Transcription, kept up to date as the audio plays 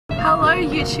Hello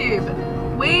YouTube!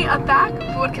 We are back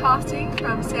broadcasting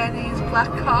from Sandi's black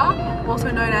car, also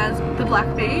known as the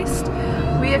Black Beast.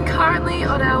 We are currently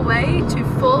on our way to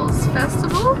Falls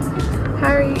Festival.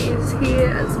 Harry is here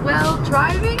as well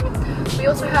driving. We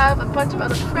also have a bunch of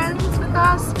other friends with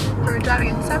us who are driving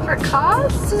in separate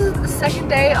cars. This is the second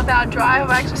day of our drive.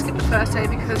 I actually skipped the first day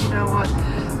because you know what?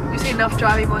 We've seen enough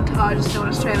driving montage to know what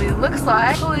Australia looks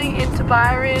like. Pulling into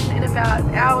Byron in about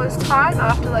an hour's time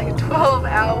after like a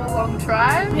 12-hour long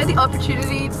drive. We had the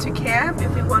opportunity to camp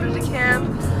if we wanted to camp,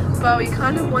 but we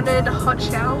kind of wanted hot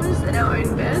showers in our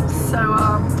own beds. So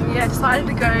yeah, decided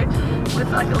to go with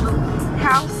like a little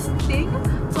house thing.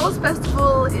 Falls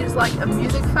Festival is like a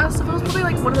music festival. It's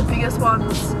probably like one of the biggest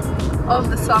ones of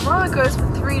the summer. It goes for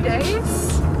 3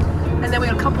 days. And then we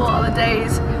got a couple other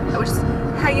days that we're just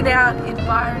hanging out in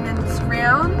Byron and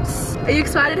surrounds. Are you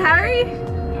excited, Harry?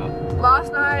 Yeah.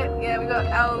 Last night, yeah, we got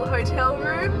our hotel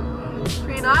room.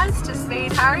 Pretty nice, just me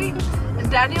and Harry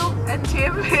and Daniel and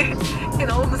Tim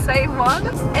in all the same one.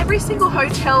 Every single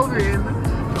hotel room,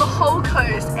 the whole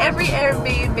coast, every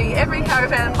Airbnb, every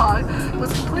caravan park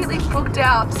was completely booked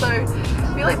out. So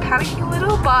we were like panicking a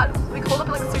little, but we called up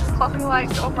at like 6 o'clock and we were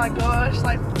like, oh my gosh,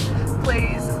 like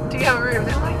please, do you have a room? And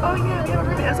they were like, oh yeah, we have a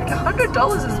room. It was like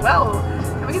 $100 as well.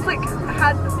 And we just like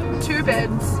had 2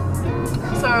 beds.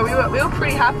 So we were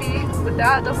pretty happy with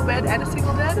that, double bed and a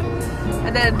single bed.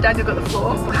 And then Daniel got the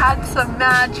floor. We had some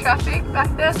mad traffic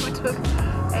back there, so we took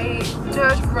a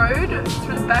dirt road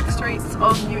through the back streets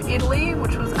of New Italy,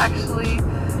 which was actually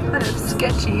kind of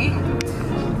sketchy.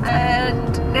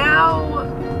 And now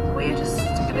we're just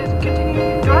gonna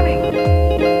continue driving.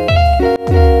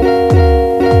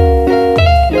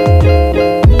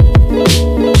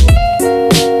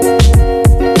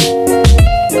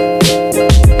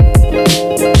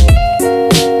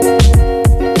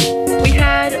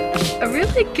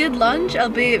 Good lunch,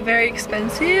 albeit very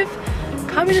expensive.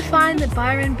 Coming to find that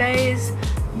Byron Bay is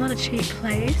not a cheap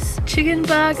place. Chicken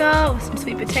burger with some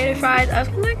sweet potato fries. I was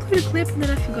gonna include a clip and then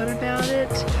I forgot about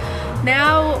it.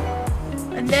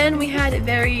 And then we had a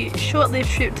very short-lived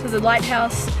trip to the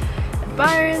lighthouse at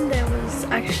Byron. There was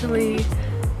actually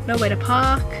nowhere to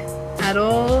park at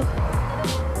all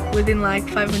within like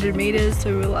 500 meters, so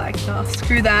we were like, oh,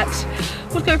 screw that.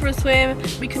 We'll go for a swim.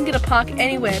 We couldn't get a park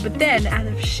anywhere, but then out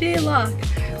of sheer luck,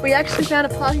 we actually found a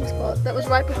parking spot that was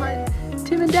right behind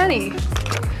Tim and Danny.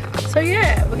 So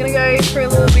yeah, we're gonna go for a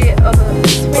little bit of a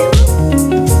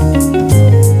swim.